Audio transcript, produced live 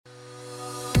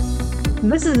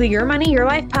This is the Your Money, Your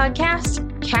Life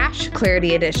podcast, Cash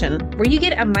Clarity Edition, where you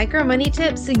get a micro money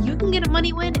tip so you can get a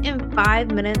money win in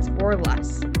 5 minutes or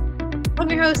less.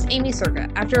 I'm your host, Amy Circa.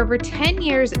 After over 10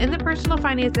 years in the personal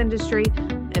finance industry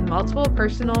and multiple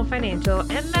personal, financial,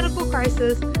 and medical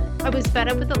crises, I was fed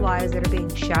up with the lies that are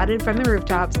being shouted from the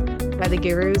rooftops by the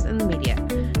gurus and the media.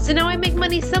 So now I make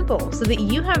money simple so that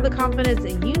you have the confidence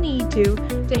that you need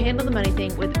to handle the money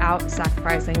thing without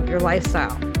sacrificing your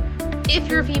lifestyle. If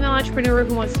you're a female entrepreneur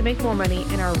who wants to make more money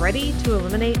and are ready to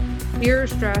eliminate fear,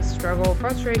 stress, struggle,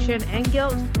 frustration, and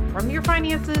guilt from your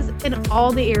finances in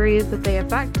all the areas that they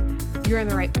affect, you're in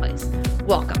the right place.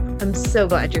 Welcome. I'm so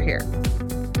glad you're here.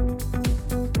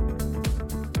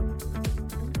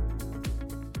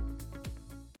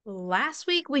 Last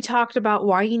week, we talked about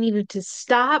why you needed to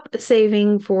stop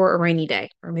saving for a rainy day,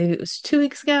 or maybe it was 2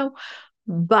 weeks ago,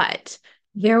 but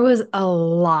there was a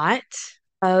lot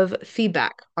of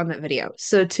feedback on that video.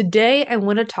 So today I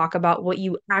want to talk about what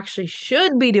you actually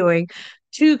should be doing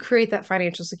to create that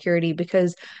financial security,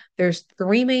 because there's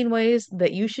three main ways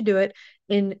that you should do it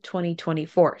in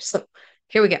 2024. So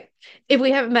here we go. If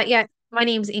we haven't met yet, my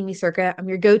name's Amy Circa. I'm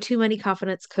your go-to money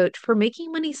confidence coach for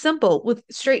making money simple with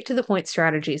straight to the point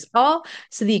strategies, all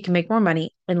so that you can make more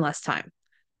money in less time.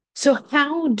 So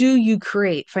how do you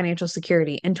create financial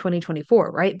security in 2024,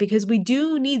 right? Because we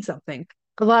do need something.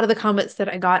 A lot of the comments that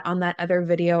I got on that other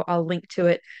video, I'll link to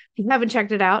it if you haven't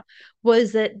checked it out,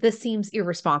 was that this seems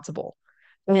irresponsible.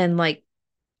 And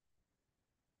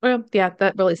well, yeah,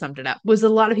 that really summed it up. Was a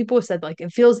lot of people said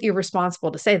it feels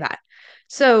irresponsible to say that.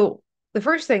 So the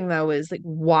first thing though is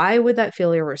why would that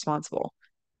feel irresponsible?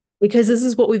 Because this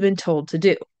is what we've been told to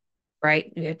do,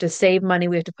 right? We have to save money,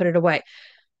 we have to put it away.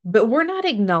 But we're not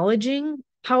acknowledging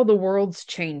how the world's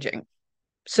changing.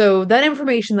 So that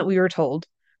information that we were told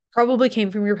probably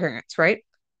came from your parents, right?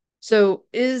 So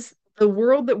is the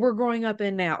world that we're growing up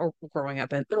in now, or growing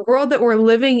up in, the world that we're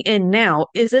living in now,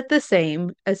 is it the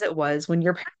same as it was when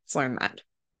your parents learned that?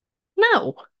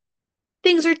 No,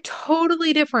 things are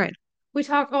totally different. We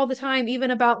talk all the time,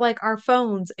 even about our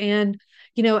phones and,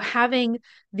 having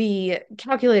the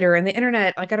calculator and the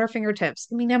internet at our fingertips.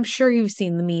 I mean, I'm sure you've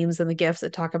seen the memes and the gifs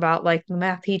that talk about the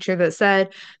math teacher that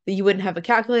said that you wouldn't have a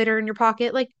calculator in your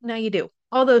pocket. Now you do.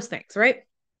 All those things, right?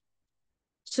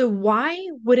 So why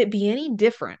would it be any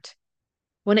different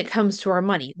when it comes to our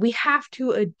money? We have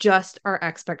to adjust our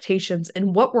expectations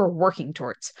and what we're working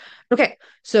towards. Okay,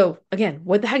 so again,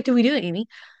 what the heck do we do, Amy?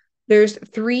 There's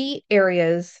three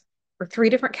areas or three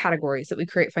different categories that we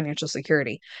create financial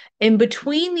security. In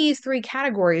between these three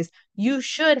categories, you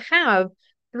should have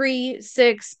three,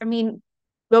 six, I mean,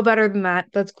 go better than that.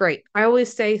 That's great. I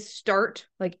always say start,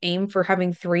 aim for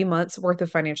having 3 months worth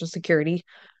of financial security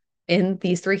in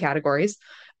these three categories,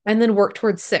 and then work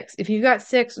towards six. If you got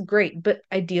six, great. But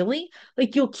ideally,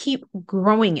 you'll keep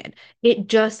growing it. It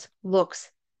just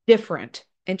looks different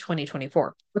in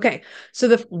 2024. Okay.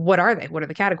 So what are they? What are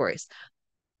the categories?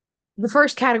 The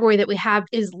first category that we have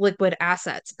is liquid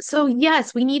assets. So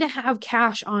yes, we need to have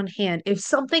cash on hand. If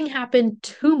something happened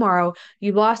tomorrow,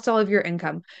 you lost all of your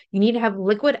income, you need to have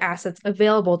liquid assets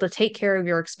available to take care of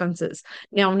your expenses.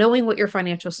 Now, knowing what your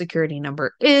financial security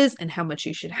number is and how much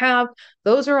you should have,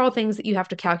 those are all things that you have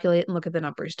to calculate and look at the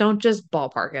numbers. Don't just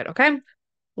ballpark it, okay?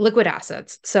 Liquid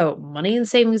assets. So money in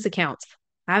savings accounts,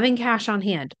 having cash on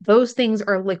hand, those things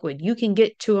are liquid. You can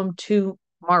get to them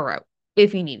tomorrow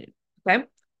if you need it, okay?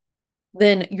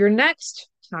 Then your next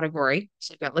category,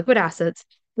 so you've got liquid assets,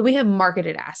 then we have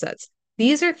marketed assets.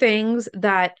 These are things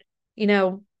that, you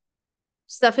know,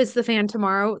 stuff hits the fan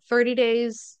tomorrow, 30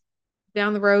 days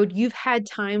down the road, you've had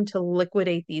time to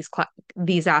liquidate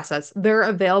these assets. They're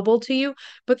available to you,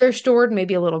 but they're stored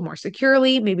maybe a little more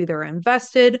securely, maybe they're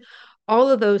invested, all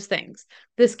of those things.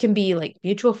 This can be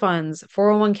mutual funds,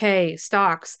 401k,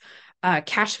 stocks,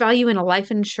 cash value in a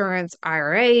life insurance,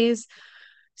 IRAs,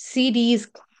 CDs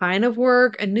kind of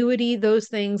work, annuity, those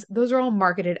things, those are all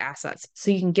marketed assets. So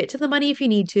you can get to the money if you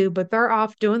need to, but they're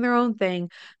off doing their own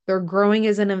thing. They're growing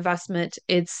as an investment.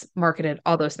 It's marketed,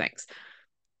 all those things.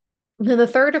 Then the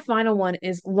third and final one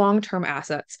is long-term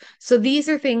assets. So these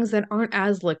are things that aren't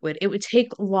as liquid. It would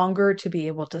take longer to be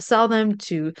able to sell them,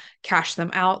 to cash them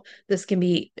out. This can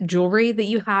be jewelry that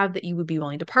you have that you would be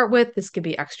willing to part with. This could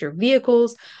be extra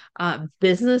vehicles,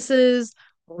 businesses,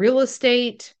 real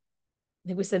estate. I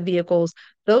think we said vehicles,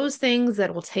 those things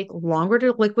that will take longer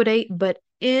to liquidate, but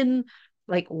in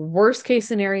Like worst case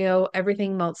scenario,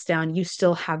 everything melts down, you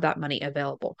still have that money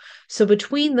available. So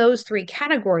between those three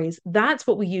categories, that's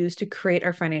what we use to create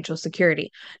our financial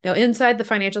security. Now, inside the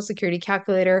financial security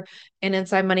calculator and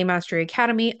inside Money Mastery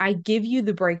Academy, I give you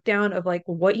the breakdown of like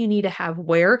what you need to have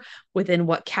where within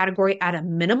what category at a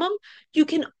minimum. You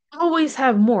can always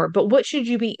have more, but what should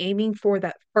you be aiming for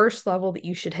that first level that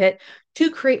you should hit to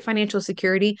create financial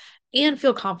security and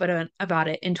feel confident about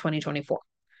it in 2024?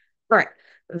 All right.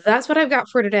 That's what I've got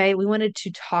for today. We wanted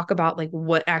to talk about like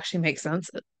what actually makes sense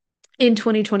in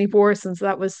 2024 since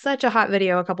that was such a hot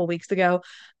video a couple weeks ago.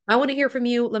 I want to hear from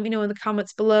you. Let me know in the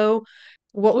comments below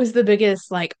what was the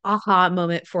biggest like aha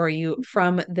moment for you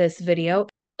from this video.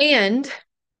 And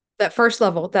that first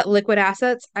level, that liquid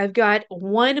assets, I've got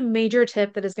one major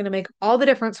tip that is going to make all the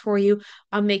difference for you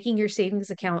on making your savings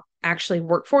account actually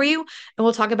work for you. And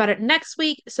we'll talk about it next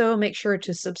week. So make sure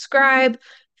to subscribe,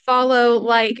 follow,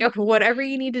 like, whatever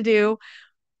you need to do,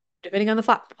 depending on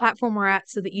the platform we're at,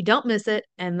 so that you don't miss it.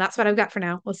 And that's what I've got for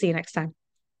now. We'll see you next time.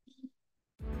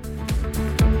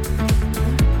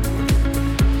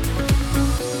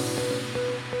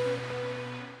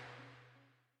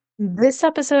 This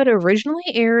episode originally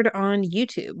aired on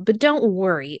YouTube, but don't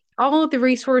worry, all of the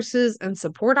resources and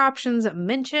support options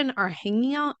mentioned are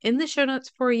hanging out in the show notes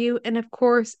for you. And of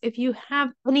course, if you have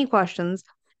any questions,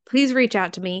 please reach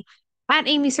out to me at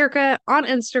Amy Circa on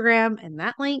Instagram, and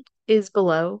that link is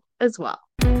below as well.